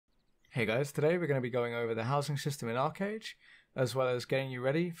Hey guys, today we're going to be going over the housing system in Archeage, as well as getting you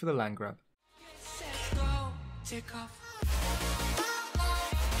ready for the land grab.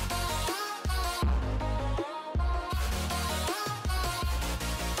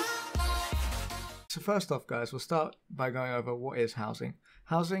 So first off guys, we'll start by going over what is housing.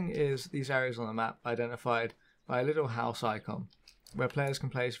 Housing is these areas on the map identified by a little house icon, where players can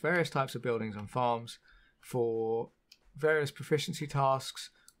place various types of buildings and farms for various proficiency tasks,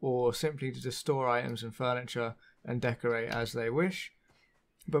 or simply to just store items and furniture and decorate as they wish.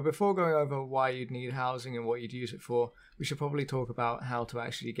 But before going over why you'd need housing and what you'd use it for, we should probably talk about how to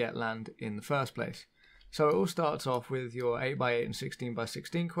actually get land in the first place. So it all starts off with your 8x8 and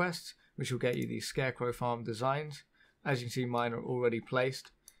 16x16 quests, which will get you these scarecrow farm designs. As you can see, mine are already placed,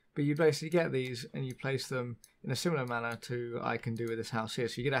 but you basically get these and you place them in a similar manner to I can do with this house here.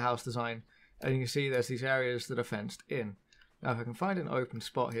 So you get a house design and you can see there's these areas that are fenced in. Now if I can find an open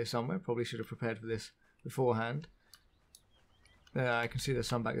spot here somewhere, probably should have prepared for this beforehand. I can see there's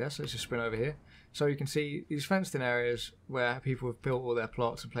some back there, so let's just sprint over here. So you can see these fenced in areas where people have built all their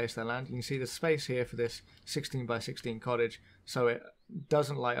plots and placed their land. You can see the space here for this 16x16 cottage, so it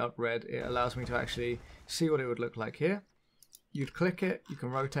doesn't light up red. It allows me to actually see what it would look like here. You'd click it, you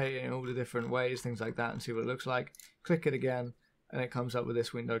can rotate it in all the different ways, things like that, and see what it looks like. Click it again, and it comes up with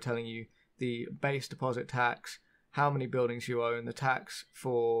this window telling you the base deposit tax, how many buildings you own, the tax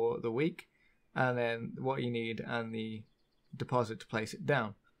for the week, and then what you need and the deposit to place it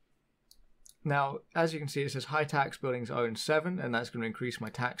down. Now, as you can see, it says high tax buildings own 7, and that's going to increase my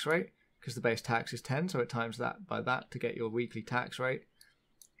tax rate because the base tax is 10, so it times that by that to get your weekly tax rate.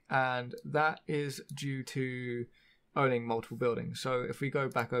 And that is due to owning multiple buildings. So if we go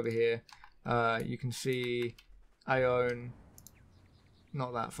back over here, you can see I own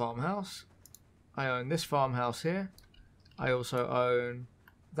not that farmhouse. I own this farmhouse here. I also own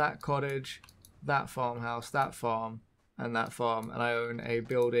that cottage, that farmhouse, that farm, and that farm. And I own a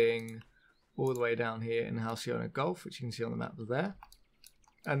building all the way down here in Halnaak Golf, which you can see on the map there.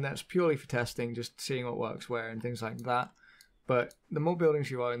 And that's purely for testing, just seeing what works where and things like that. But the more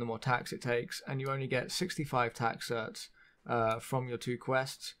buildings you own, the more tax it takes, and you only get 65 tax certs from your 2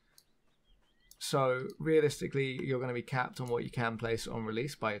 quests. So realistically, you're going to be capped on what you can place on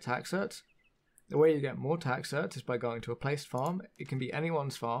release by your tax certs. The way you get more tax certs is by going to a placed farm. It can be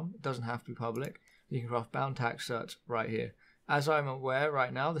anyone's farm. It doesn't have to be public. You can craft bound tax certs right here. As I'm aware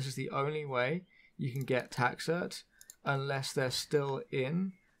right now, this is the only way you can get tax certs unless they're still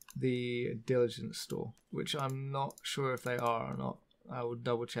in the diligence store, which I'm not sure if they are or not. I will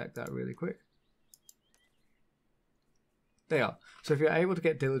double check that really quick. They are. So if you're able to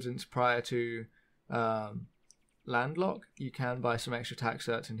get diligence prior to landlock, you can buy some extra tax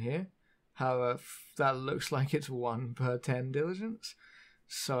certs in here. However, that looks like it's 1 per 10 diligence,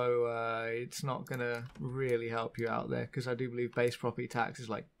 so it's not going to really help you out there, because I do believe base property tax is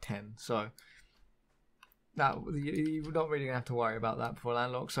like 10, so that you're not really going to have to worry about that before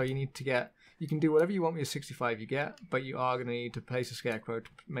landlock. So you need to get, you can do whatever you want with your 65 you get, but you are going to need to place a scarecrow to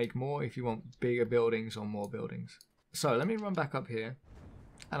make more if you want bigger buildings or more buildings. So let me run back up here,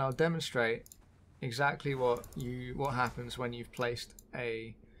 and I'll demonstrate exactly what happens when you've placed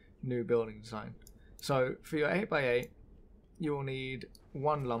a new building design. So for your 8x8, you will need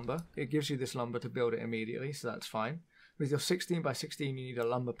 1 lumber. It gives you this lumber to build it immediately, so that's fine. With your 16x16, you need a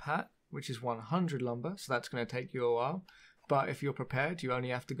lumber pack, which is 100 lumber, so that's going to take you a while. But if you're prepared, you only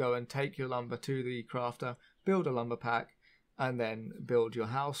have to go and take your lumber to the crafter, build a lumber pack, and then build your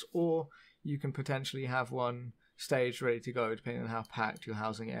house. Or you can potentially have one staged ready to go, depending on how packed your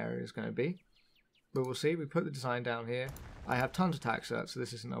housing area is going to be. But we'll see. We put the design down here. I have tons of tax certs, so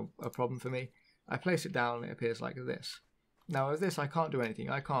this isn't a problem for me. I place it down and it appears like this. Now with this, I can't do anything.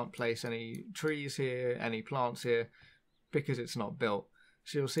 I can't place any trees here, any plants here, because it's not built.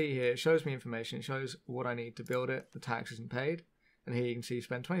 So you'll see here, it shows me information. It shows what I need to build it. The tax isn't paid. And here you can see you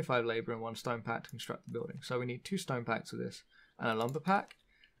spend 25 labour and 1 stone pack to construct the building. So we need 2 stone packs of this and a lumber pack.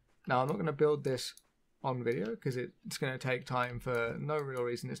 Now I'm not going to build this on video because it's going to take time for no real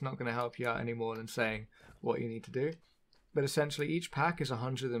reason. It's not going to help you out any more than saying what you need to do. But essentially each pack is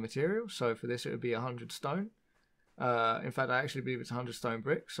 100 of the material, so for this it would be 100 stone. In fact, I actually believe it's 100 stone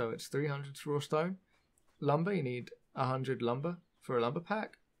bricks, so it's 300 raw stone. Lumber, you need 100 lumber for a lumber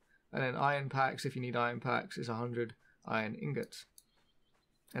pack. And then iron packs, if you need iron packs, is 100 iron ingots.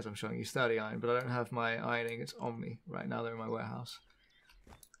 As I'm showing you, 30 iron, but I don't have my iron ingots on me right now, they're in my warehouse.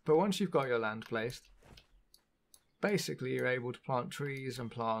 But once you've got your land placed, basically you're able to plant trees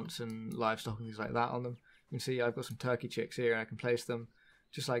and plants and livestock and things like that on them. You can see I've got some turkey chicks here and I can place them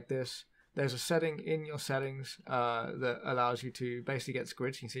just like this. there's a setting in your settings that allows you to basically get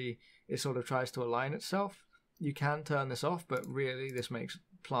grids. You can see it sort of tries to align itself. You can turn this off, but really this makes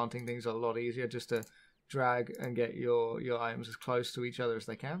planting things a lot easier, just to drag and get your items as close to each other as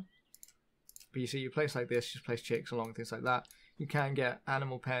they can. But you see, you place like this, you place chicks along, things like that. You can get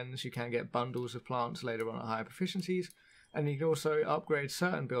animal pens, you can get bundles of plants later on at higher proficiencies, and you can also upgrade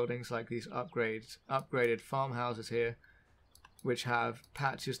certain buildings like these upgraded farmhouses here, which have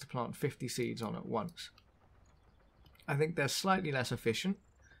patches to plant 50 seeds on at once. I think they're slightly less efficient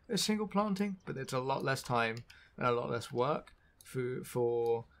as single planting, but it's a lot less time and a lot less work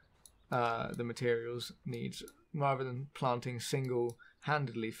for the materials needs. Rather than planting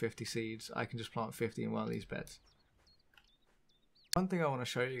single-handedly 50 seeds, I can just plant 50 in one of these beds. One thing I want to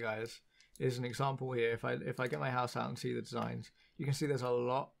show you guys is an example here. If I get my house out and see the designs, you can see there's a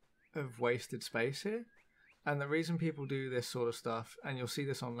lot of wasted space here. And the reason people do this sort of stuff, and you'll see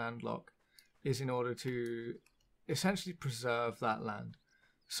this on Landlock, is in order to essentially preserve that land.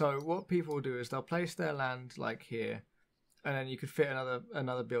 So what people will do is they'll place their land like here, and then you could fit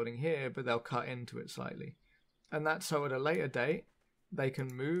another building here, but they'll cut into it slightly. And that's so at a later date, they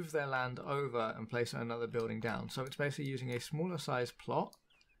can move their land over and place another building down. So it's basically using a smaller size plot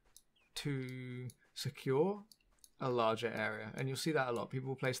to secure a larger area. And you'll see that a lot. People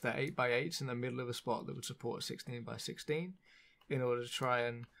will place their 8x8s in the middle of a spot that would support a 16x16 in order to try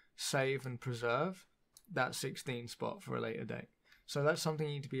and save and preserve that 16 spot for a later date. So that's something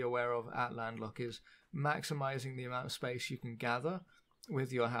you need to be aware of at Landlock, is maximizing the amount of space you can gather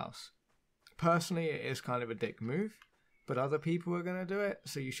with your house. Personally, it is kind of a dick move, but other people are going to do it,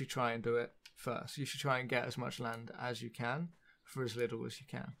 so you should try and do it first. You should try and get as much land as you can for as little as you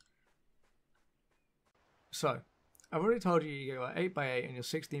can. So, I've already told you you get your 8x8 and your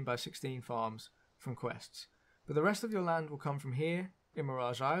 16x16 farms from quests, but the rest of your land will come from here in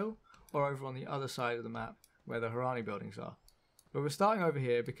Mirage Isle or over on the other side of the map where the Harani buildings are. But we're starting over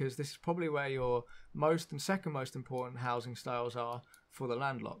here because this is probably where your most and second most important housing styles are for the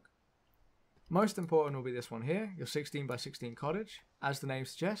Landlock. Most important will be this one here, your 16x16 cottage. As the name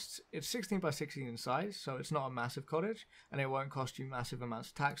suggests, it's 16x16 in size, so it's not a massive cottage, and it won't cost you massive amounts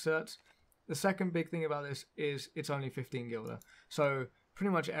of tax certs. The second big thing about this is it's only 15 gilder, so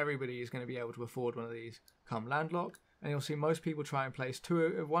pretty much everybody is going to be able to afford one of these come Landlock, and you'll see most people try and place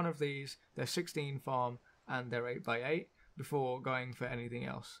one of these, their 16 farm and their 8x8, before going for anything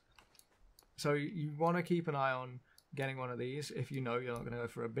else. So you want to keep an eye on getting one of these. If you know you're not going to go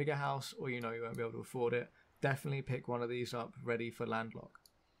for a bigger house, or you know you won't be able to afford it, definitely pick one of these up ready for Landlock.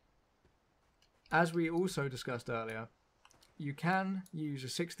 As we also discussed earlier, you can use a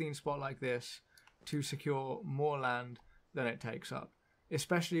 16 spot like this to secure more land than it takes up.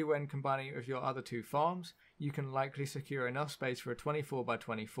 Especially when combining it with your other two farms, you can likely secure enough space for a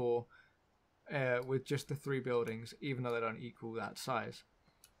 24x24 with just the 3 buildings, even though they don't equal that size.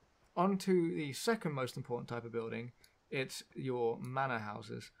 On to the second most important type of building, it's your manor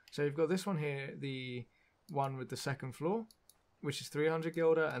houses. So you've got this one here, the one with the second floor, which is 300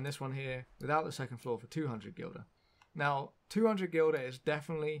 gilder, and this one here without the second floor for 200 gilder. Now, 200 gilder is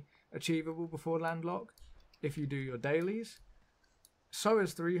definitely achievable before Landlock if you do your dailies. So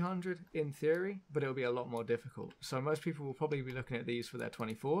is 300 in theory, but it'll be a lot more difficult. So most people will probably be looking at these for their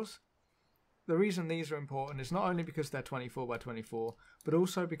 24s. The reason these are important is not only because they're 24x24, but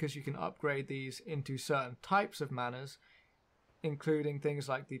also because you can upgrade these into certain types of manors, including things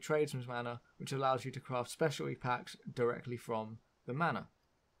like the Tradesman's Manor, which allows you to craft specialty packs directly from the manor.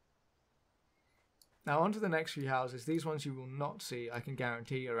 Now on to the next few houses. These ones you will not see, I can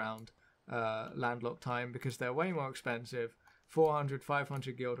guarantee, around Landlock time, because they're way more expensive. 400,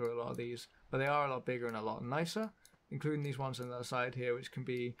 500 gilder a lot of these, but they are a lot bigger and a lot nicer, including these ones on the other side here, which can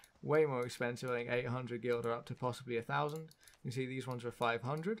be way more expensive. I think 800 gilder up to possibly 1,000. You can see these ones are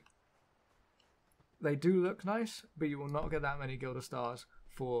 500. They do look nice, but you will not get that many gilder stars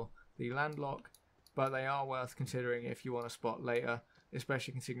for the Landlock, but they are worth considering if you want to spot later,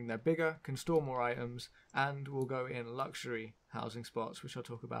 especially considering they're bigger, can store more items, and will go in luxury housing spots, which I'll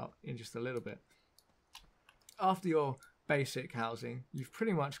talk about in just a little bit. After your basic housing, you've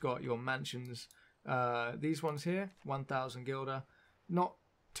pretty much got your mansions. These ones here, 1,000 gilder, not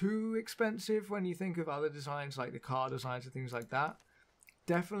too expensive when you think of other designs like the car designs and things like that.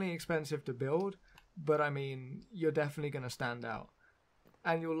 Definitely expensive to build, but I mean, you're definitely going to stand out.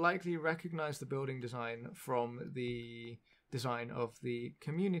 And you'll likely recognize the building design from the design of the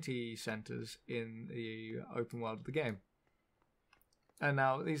community centers in the open world of the game. And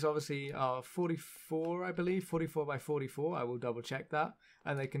now these obviously are 44, I believe, 44x44. I will double check that.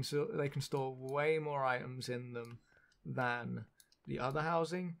 And they can store way more items in them than the other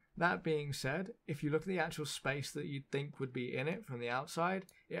housing. That being said, if you look at the actual space that you'd think would be in it from the outside,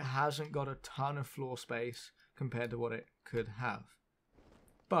 it hasn't got a ton of floor space compared to what it could have.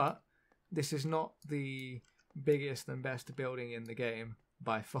 But this is not the biggest and best building in the game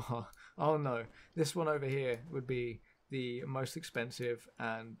by far. Oh no, this one over here would be the most expensive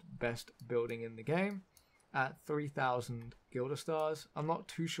and best building in the game at 3,000 Gilder stars. I'm not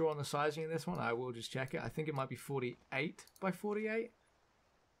too sure on the sizing of this one. I will just check it. I think it might be 48 by 48.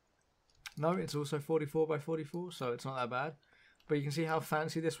 No, it's also 44 by 44, so it's not that bad. But you can see how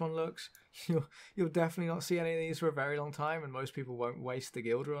fancy this one looks. You'll definitely not see any of these for a very long time, and most people won't waste the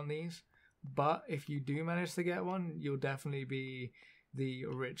Gilder on these. But if you do manage to get one, you'll definitely be the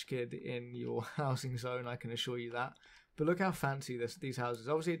rich kid in your housing zone, I can assure you that. But look how fancy these houses.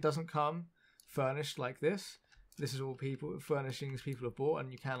 Obviously, it doesn't come furnished like this. This is all furnishings people have bought,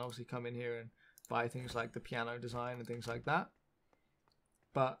 and you can obviously come in here and buy things like the piano design and things like that.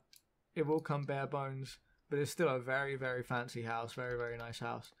 But it will come bare bones, but it's still a very, very fancy house, very, very nice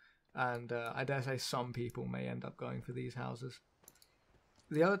house. And I dare say some people may end up going for these houses.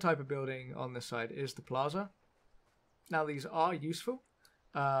 The other type of building on this side is the plaza. Now these are useful.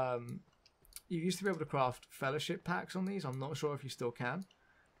 You used to be able to craft fellowship packs on these. I'm not sure if you still can.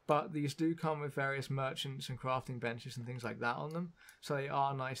 But these do come with various merchants and crafting benches and things like that on them. So they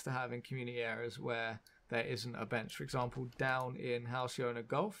are nice to have in community areas where there isn't a bench. For example, down in Halnaak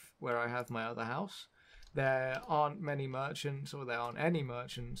Gulf, where I have my other house, there aren't many merchants, or there aren't any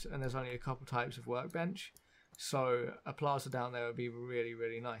merchants, and there's only a couple types of workbench. So a plaza down there would be really,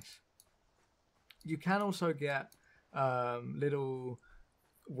 really nice. You can also get little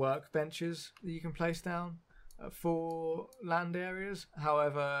workbenches that you can place down for land areas.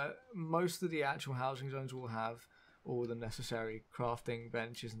 However, most of the actual housing zones will have all the necessary crafting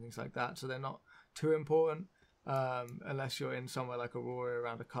benches and things like that, so they're not too important unless you're in somewhere like Aurora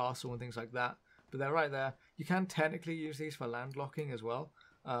around a castle and things like that. But they're right there. You can technically use these for landlocking as well.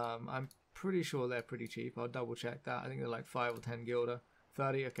 I'm pretty sure they're pretty cheap. I'll double check that. I think they're like 5 or 10 Gilder.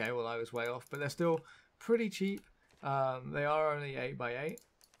 30, okay, well I was way off, but they're still pretty cheap. They are only 8 by 8,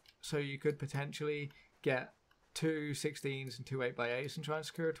 so you could potentially get 2 16s and 2 8x8s and try and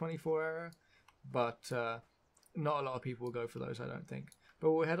secure a 24 error, but not a lot of people will go for those, I don't think.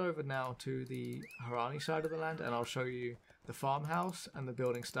 But we'll head over now to the Harani side of the land, and I'll show you the farmhouse and the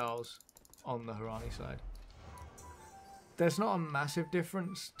building styles on the Harani side. There's not a massive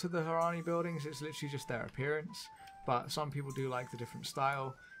difference to the Harani buildings, it's literally just their appearance, but some people do like the different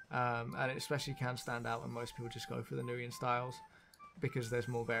style, and it especially can stand out when most people just go for the Nubian styles, because there's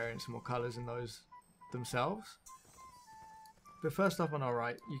more variants and more colours in those themselves. But first up on our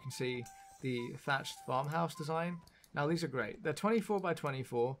right, you can see the thatched farmhouse design. Now these are great. They're 24 by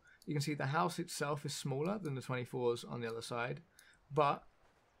 24. You can see the house itself is smaller than the 24s on the other side, but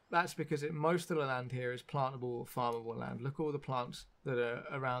that's because most of the land here is plantable, farmable land. Look at all the plants that are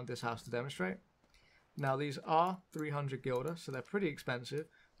around this house to demonstrate. Now these are 300 Gilder, so they're pretty expensive.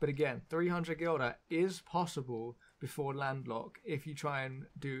 But again, 300 Gilder is possible before landlock if you try and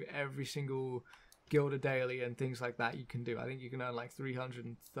do every single Gilder daily and things like that you can do. I think you can earn like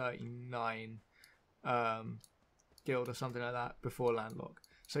 339 Gilder, something like that, before landlock.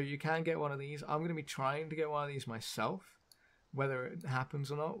 So you can get one of these. I'm going to be trying to get one of these myself. Whether it happens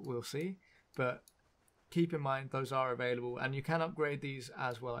or not, we'll see. But keep in mind, those are available, and you can upgrade these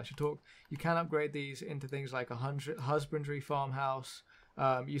as well. I should talk. You can upgrade these into things like a husbandry farmhouse.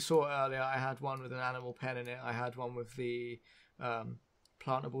 You saw earlier, I had one with an animal pen in it. I had one with the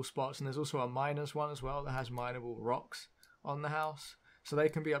plantable spots, and there's also a miner's one as well that has mineable rocks on the house. So they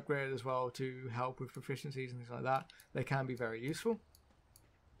can be upgraded as well to help with proficiencies and things like that. They can be very useful.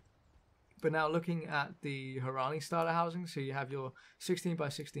 But now looking at the Harani style of housing, so you have your 16 by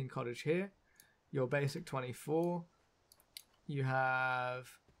 16 cottage here, your basic 24, you have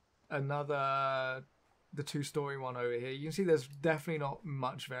the 2-story one over here. You can see there's definitely not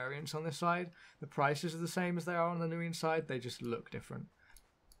much variance on this side. The prices are the same as they are on the Nubian side, they just look different.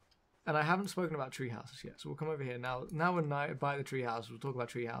 And I haven't spoken about tree houses yet, so we'll come over here. Now we're by the tree houses, we'll talk about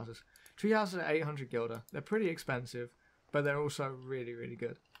tree houses. Tree houses are 800 Gilder. They're pretty expensive, but they're also really, really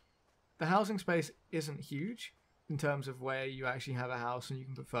good. The housing space isn't huge in terms of where you actually have a house and you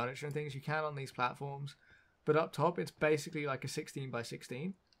can put furniture and things. You can on these platforms, but up top it's basically like a 16 by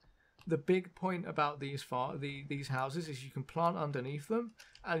 16. The big point about these houses is you can plant underneath them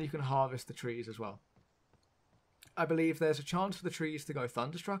and you can harvest the trees as well. I believe there's a chance for the trees to go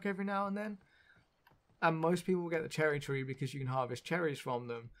thunderstruck every now and then, and most people will get the cherry tree because you can harvest cherries from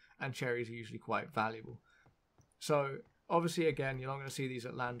them, and cherries are usually quite valuable. So obviously, again, you're not going to see these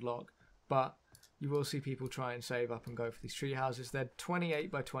at landlock, but you will see people try and save up and go for these tree houses. They're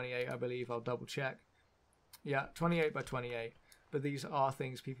 28 by 28, I believe. I'll double check. Yeah, 28 by 28. But these are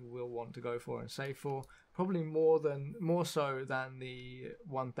things people will want to go for and save for. Probably more so than the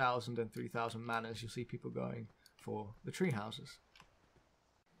 1,000 and 3,000 manors you'll see people going for the tree houses.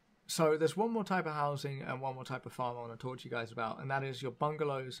 So there's one more type of housing and one more type of farm I want to talk to you guys about, and that is your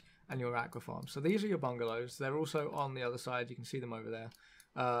bungalows and your aqua farms. So these are your bungalows. They're also on the other side. You can see them over there.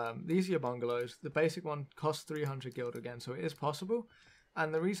 These are your bungalows. The basic one costs 300 gil again, so it is possible.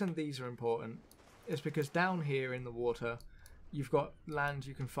 And the reason these are important is because down here in the water, you've got land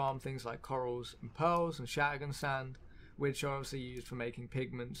you can farm things like corals and pearls and shatagan sand, which are obviously used for making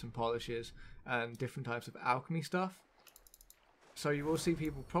pigments and polishes and different types of alchemy stuff. So you will see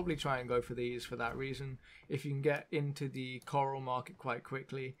people probably try and go for these for that reason. If you can get into the coral market quite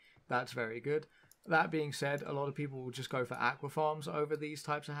quickly, that's very good. That being said, a lot of people will just go for aqua farms over these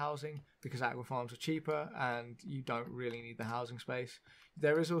types of housing because aqua farms are cheaper and you don't really need the housing space.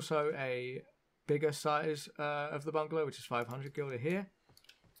 There is also a bigger size of the bungalow, which is 500 gilda here.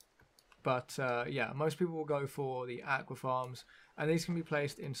 But yeah, most people will go for the aqua farms, and these can be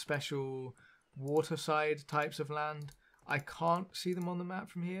placed in special waterside types of land. I can't see them on the map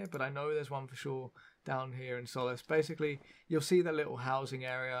from here, but I know there's one for sure down here in Solace. Basically, you'll see the little housing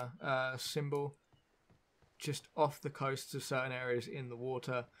area symbol just off the coasts of certain areas in the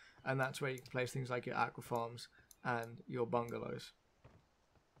water, and that's where you can place things like your aqua farms and your bungalows.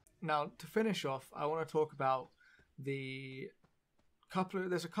 Now, to finish off, I want to talk about there's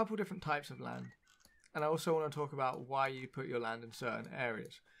a couple different types of land, and I also want to talk about why you put your land in certain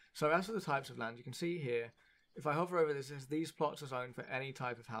areas. So as for the types of land, you can see here, if I hover over this, it says these plots are zoned for any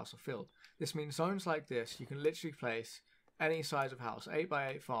type of house or field. This means zones like this, you can literally place any size of house, 8 by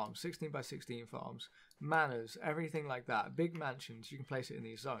 8 farms, 16 by 16 farms, manors, everything like that. Big mansions, you can place it in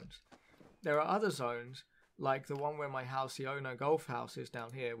these zones. There are other zones, like the one where my Halciona golf house is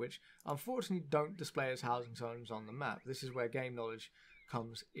down here, which unfortunately don't display as housing zones on the map. This is where game knowledge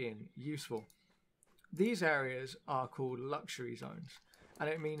comes in useful. These areas are called luxury zones, and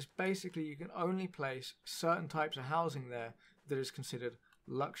it means basically you can only place certain types of housing there that is considered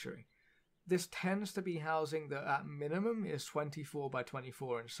luxury. This tends to be housing that at minimum is 24 by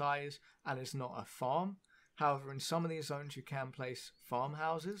 24 in size and is not a farm. However, in some of these zones you can place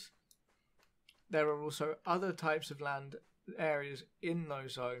farmhouses. There are also other types of land areas in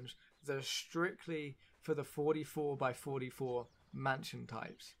those zones that are strictly for the 44 by 44 mansion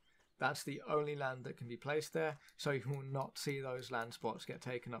types. That's the only land that can be placed there, so you will not see those land spots get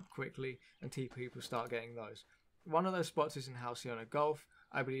taken up quickly until people start getting those. One of those spots is in Halciona Golf.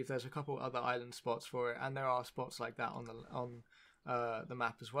 I believe there's a couple other island spots for it, and there are spots like that on the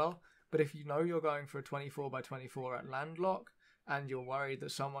map as well. But if you know you're going for a 24 by 24 at landlock, and you're worried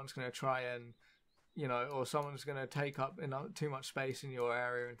that someone's going to try and, or someone's going to take up too much space in your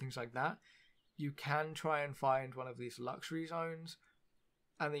area and things like that, you can try and find one of these luxury zones.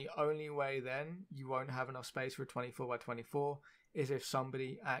 And the only way then you won't have enough space for a 24 by 24 is if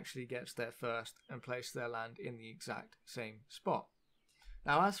somebody actually gets there first and places their land in the exact same spot.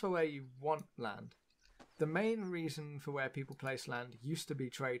 Now, as for where you want land, the main reason for where people place land used to be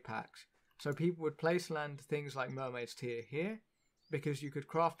trade packs. So people would place land things like Mermaid's Tier here, because you could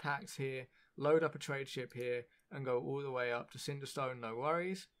craft packs here, load up a trade ship here, and go all the way up to Cinderstone, no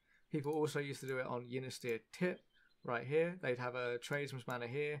worries. People also used to do it on Ynister Tip, right here. They'd have a tradesman's manor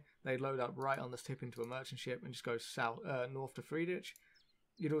here. They'd load up right on this tip into a merchant ship and just go north to Friedrich.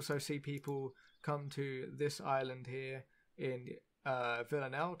 You'd also see people come to this island here in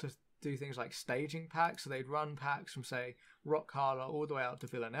Villanelle to do things like staging packs. So they'd run packs from, say, Rockhala all the way out to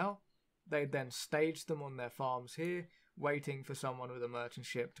Villanelle. They'd then stage them on their farms here, waiting for someone with a merchant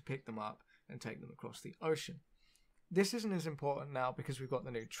ship to pick them up and take them across the ocean. This isn't as important now because we've got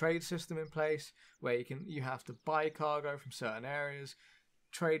the new trade system in place where you have to buy cargo from certain areas.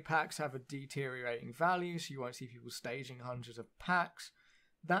 Trade packs have a deteriorating value, so you won't see people staging hundreds of packs.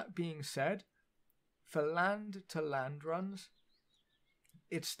 That being said, for land to land runs,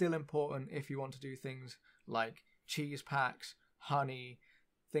 it's still important if you want to do things like cheese packs, honey,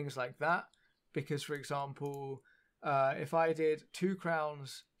 things like that. Because, for example, if I did 2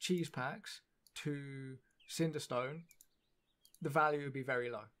 crowns cheese packs to Cinderstone, the value would be very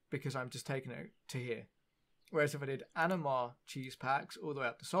low because I'm just taking it to here. Whereas if I did Animar cheese packs all the way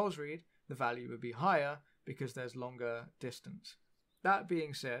up to Soulsreed, the value would be higher because there's longer distance. That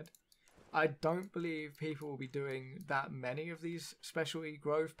being said, I don't believe people will be doing that many of these specialty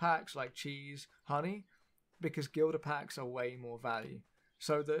grove packs like cheese, honey, because Gilder packs are way more value.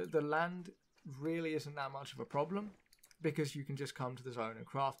 So the land really isn't that much of a problem because you can just come to the zone and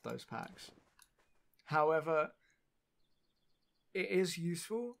craft those packs. However, it is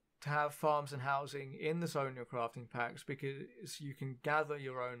useful to have farms and housing in the zone you're crafting packs, because you can gather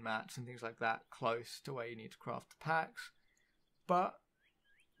your own mats and things like that close to where you need to craft the packs. But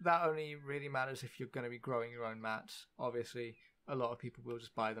that only really matters if you're going to be growing your own mats. Obviously, a lot of people will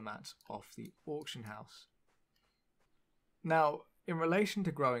just buy the mats off the auction house. Now, in relation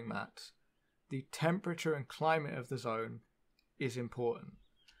to growing mats, the temperature and climate of the zone is important.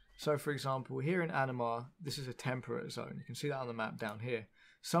 So, for example, here in Animar, this is a temperate zone. You can see that on the map down here.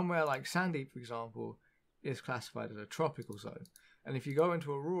 Somewhere like Sandeep, for example, is classified as a tropical zone. And if you go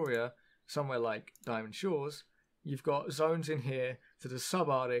into Aurora, somewhere like Diamond Shores, you've got zones in here that are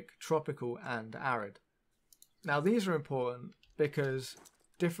subarctic, tropical, and arid. Now, these are important because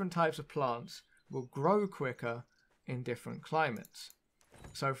different types of plants will grow quicker in different climates.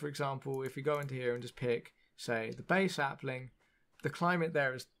 So, for example, if we go into here and just pick, say, the bay sapling, the climate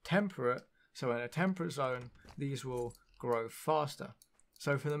there is temperate, so in a temperate zone, these will grow faster.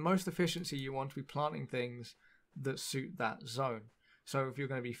 So for the most efficiency, you want to be planting things that suit that zone. So if you're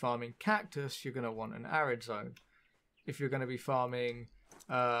going to be farming cactus, you're going to want an arid zone. If you're going to be farming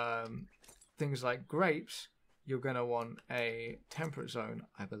things like grapes, you're going to want a temperate zone,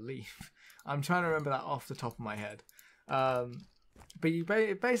 I believe. I'm trying to remember that off the top of my head. But you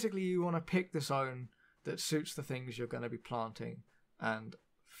basically you want to pick the zone that suits the things you're going to be planting and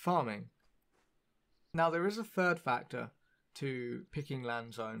farming. Now, there is a third factor to picking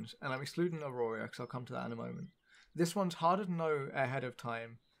land zones, and I'm excluding Aurora because I'll come to that in a moment. This one's harder to know ahead of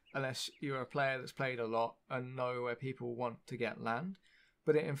time unless you're a player that's played a lot and know where people want to get land,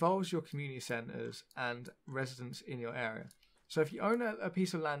 but it involves your community centres and residents in your area. So if you own a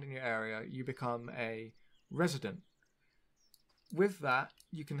piece of land in your area, you become a resident. With that,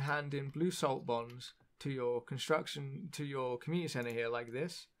 you can hand in blue salt bonds to your construction, to your community centre here, like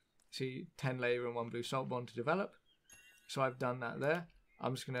this. See, 10 labour and 1 blue salt bond to develop. So I've done that there.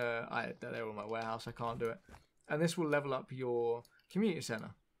 I'm just gonna, they're on my warehouse, I can't do it. And this will level up your community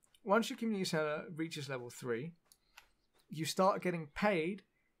centre. Once your community centre reaches level 3, you start getting paid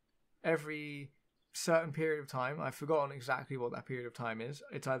every certain period of time. I've forgotten exactly what that period of time is.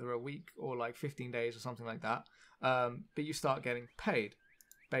 It's either a week or like 15 days or something like that. But you start getting paid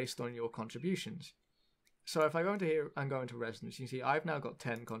based on your contributions. So if I go into here and go into residence, you see I've now got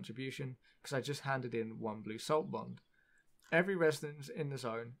 10 contribution because I just handed in 1 blue salt bond. Every resident in the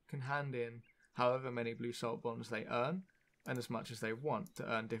zone can hand in however many blue salt bonds they earn and as much as they want to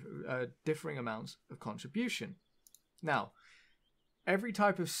earn differing amounts of contribution. Now, every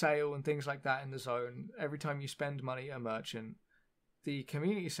type of sale and things like that in the zone, every time you spend money at a merchant, the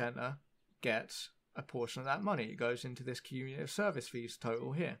community centre gets a portion of that money. It goes into this cumulative service fees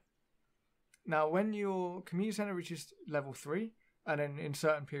total here. Now, when your community centre reaches level 3, and then in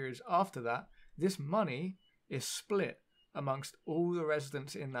certain periods after that, this money is split amongst all the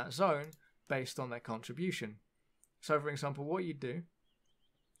residents in that zone based on their contribution. So, for example, what you'd do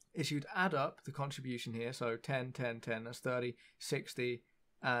is you'd add up the contribution here, so 10, 10, 10, that's 30, 60,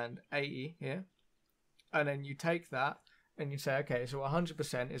 and 80 here. And then you take that and you say, okay, so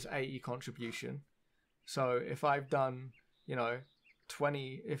 100% is 80 contribution. So if I've done,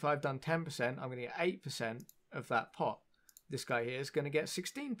 20, if I've done 10%, I'm going to get 8% of that pot. This guy here is going to get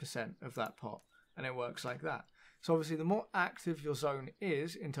 16% of that pot. And it works like that. So obviously the more active your zone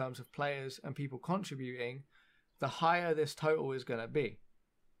is in terms of players and people contributing, the higher this total is going to be.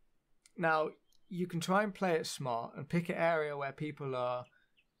 Now, you can try and play it smart and pick an area where people are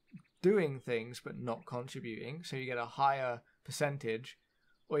doing things but not contributing, so you get a higher percentage,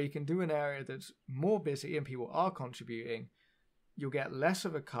 or you can do an area that's more busy and people are contributing. You'll get less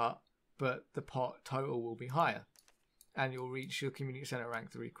of a cut, but the pot total will be higher, and you'll reach your community centre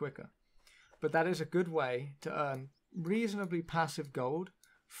rank 3 quicker. But that is a good way to earn reasonably passive gold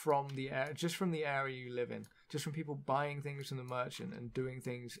from the just from the area you live in, just from people buying things from the merchant and doing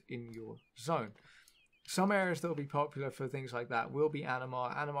things in your zone. Some areas that will be popular for things like that will be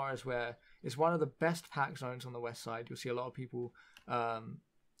Animar. Animar is one of the best pack zones on the west side. You'll see a lot of people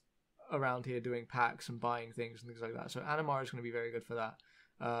around here doing packs and buying things and things like that. So Animar is going to be very good for that.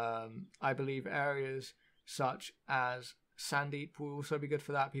 I believe areas such as Sandeep will also be good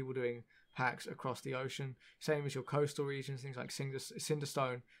for that. People doing packs across the ocean. Same as your coastal regions, things like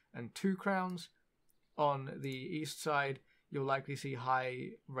Cinderstone and Two Crowns. On the east side, you'll likely see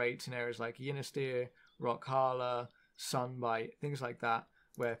high rates in areas like Yinnistir, Rockhala, Sunbite, things like that,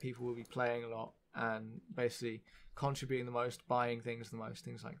 where people will be playing a lot and basically contributing the most, buying things the most,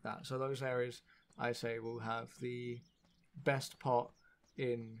 things like that. So those areas, I say, will have the best pot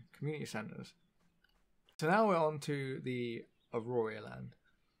in community centres. So now we're on to the Aurora land.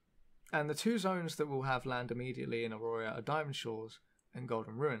 And the two zones that will have land immediately in Aurora are Diamond Shores and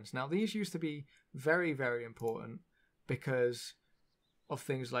Golden Ruins. Now, these used to be very, very important because of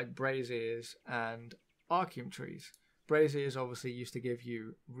things like braziers and Archeage trees. Braziers obviously used to give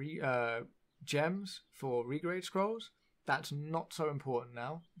you gems for regrade scrolls. That's not so important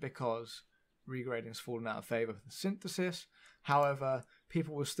now because regrading's fallen out of favour for the synthesis. However,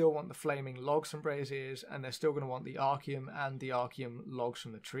 people will still want the flaming logs from braziers, and they're still going to want the Archeum and the Archeum logs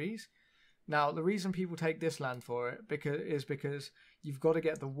from the trees. Now, the reason people take this land for it is because you've got to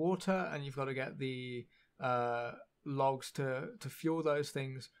get the water and you've got to get the logs to fuel those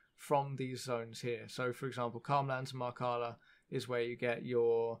things from these zones here. So, for example, Calmlands and Markala is where you get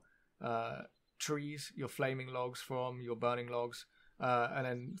your trees, your flaming logs from, your burning logs, and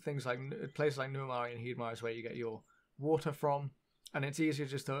then things like places like Nuamari and Heedmar is where you get your water from. And it's easier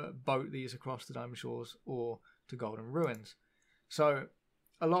just to boat these across the Diamond Shores or to Golden Ruins. So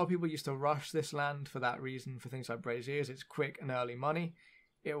a lot of people used to rush this land for that reason, for things like braziers. It's quick and early money.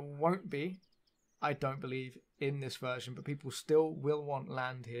 It won't be, I don't believe, in this version, but people still will want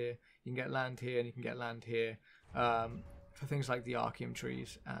land here. You can get land here and you can get land here for things like the Archeum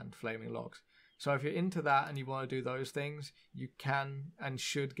trees and flaming logs. So if you're into that and you want to do those things, you can and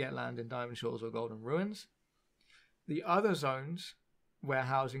should get land in Diamond Shores or Golden Ruins. The other zones where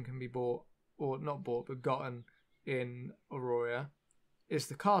housing can be bought, or not bought, but gotten in Aurora, is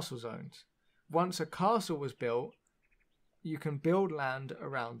the castle zones. Once a castle was built, you can build land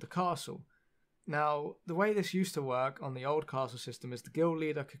around the castle. Now, the way this used to work on the old castle system is the guild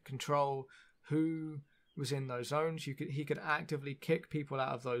leader could control who was in those zones. He could actively kick people out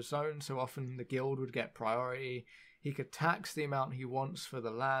of those zones, so often the guild would get priority. He could tax the amount he wants for the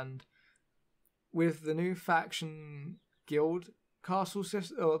land. With the new faction guild castle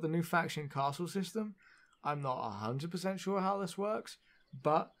system, or the new faction castle system, I'm not 100% sure how this works,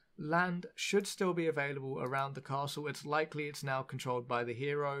 but land should still be available around the castle. It's likely it's now controlled by the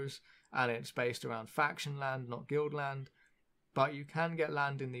heroes, and it's based around faction land, not guild land. But you can get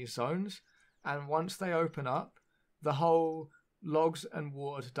land in these zones, and once they open up, the whole logs and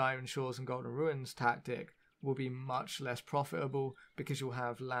water to Diamond Shores and Golden Ruins tactic will be much less profitable because you'll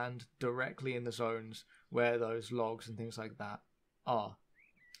have land directly in the zones where those logs and things like that are.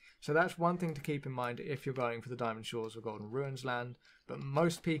 So that's one thing to keep in mind if you're going for the Diamond Shores or Golden Ruins land. But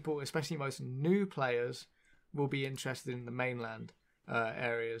most people, especially most new players, will be interested in the mainland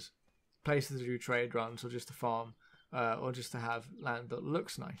areas, places to do trade runs or just to farm or just to have land that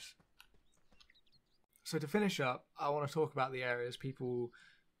looks nice. So to finish up, I want to talk about the areas people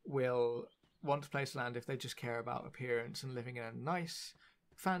will want to place land if they just care about appearance and living in a nice,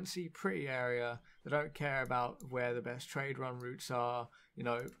 fancy, pretty area. They don't care about where the best trade run routes are. You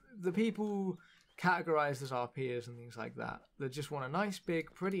know, the people categorized as RPers and things like that. They just want a nice,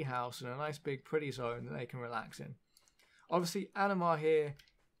 big, pretty house and a nice, big, pretty zone that they can relax in. Obviously, Animar here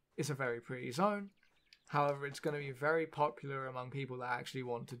is a very pretty zone. However, it's going to be very popular among people that actually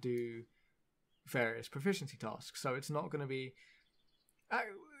want to do various proficiency tasks. So it's not going to be... I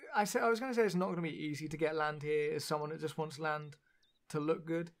was going to say it's not going to be easy to get land here as someone that just wants land to look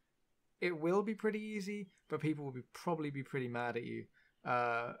good. It will be pretty easy, but people will probably be pretty mad at you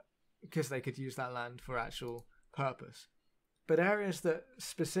because they could use that land for actual purpose. But areas that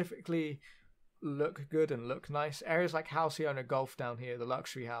specifically look good and look nice, areas like Halcyon Golf down here, the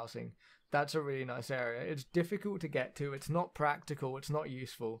luxury housing, that's a really nice area. It's difficult to get to, it's not practical, it's not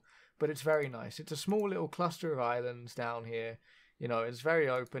useful, but it's very nice. It's a small little cluster of islands down here. You know, it's very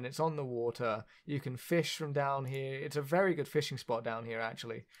open, it's on the water, you can fish from down here. It's a very good fishing spot down here,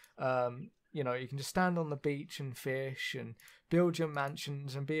 actually. You know, you can just stand on the beach and fish and build your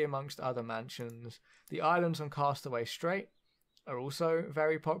mansions and be amongst other mansions. The islands on Castaway Strait are also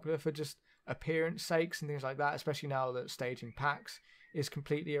very popular for just appearance sakes and things like that, especially now that staging packs is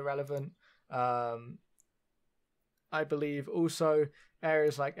completely irrelevant. I believe also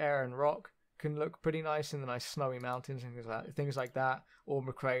areas like Air and Rock can look pretty nice in the nice snowy mountains and things like that, or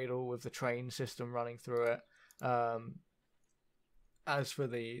McCradle with the train system running through it. As for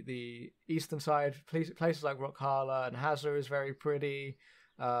the eastern side, places like Rockhala and Hazler is very pretty.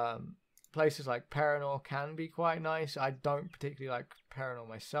 Places like Paranor can be quite nice. I don't particularly like Paranor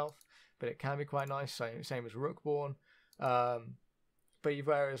myself, but it can be quite nice, same as Rookborn. But you've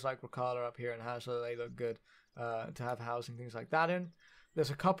areas like Rockhala up here and Hazler, they look good to have housing, things like that in. There's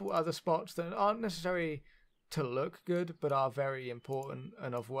a couple other spots that aren't necessarily to look good, but are very important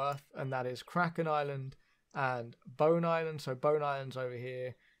and of worth, and that is Kraken Island and Bone Island. So Bone Island's over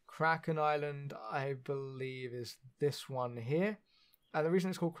here. Kraken Island, I believe, is this one here. And the reason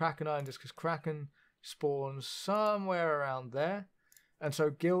it's called Kraken Island is because Kraken spawns somewhere around there. And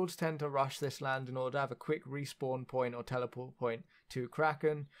so guilds tend to rush this land in order to have a quick respawn point or teleport point to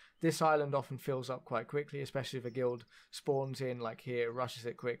Kraken. This island often fills up quite quickly, especially if a guild spawns in like here, rushes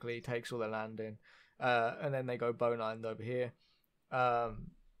it quickly, takes all their land in, and then they go Bone Island over here. But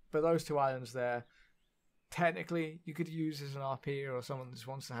those two islands there, technically you could use as an RP or someone that just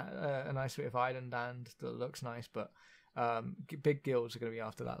wants to have a nice bit of island land that looks nice, but big guilds are going to be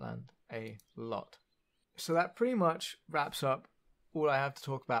after that land a lot. So that pretty much wraps up all I have to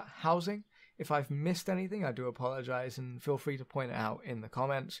talk about housing. If I've missed anything, I do apologize, and feel free to point it out in the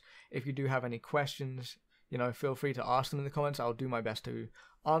comments. If you do have any questions, feel free to ask them in the comments. I'll do my best to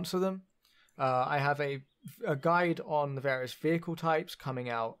answer them. I have a guide on the various vehicle types coming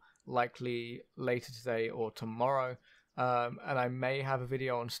out likely later today or tomorrow, and I may have a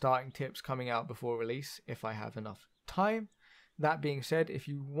video on starting tips coming out before release if I have enough time. That being said, if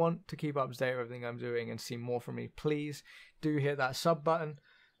you want to keep up to date with everything I'm doing and see more from me, please do hit that sub button.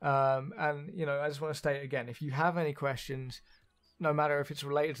 And I just want to state again, if you have any questions, no matter if it's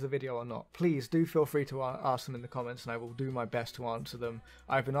related to the video or not, please do feel free to ask them in the comments, and I will do my best to answer them.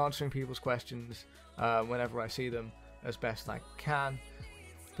 I've been answering people's questions whenever I see them as best I can.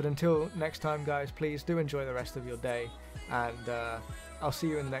 But until next time, guys, please do enjoy the rest of your day, and I'll see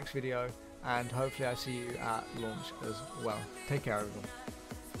you in the next video, and hopefully I see you at launch as well. Take care, everyone.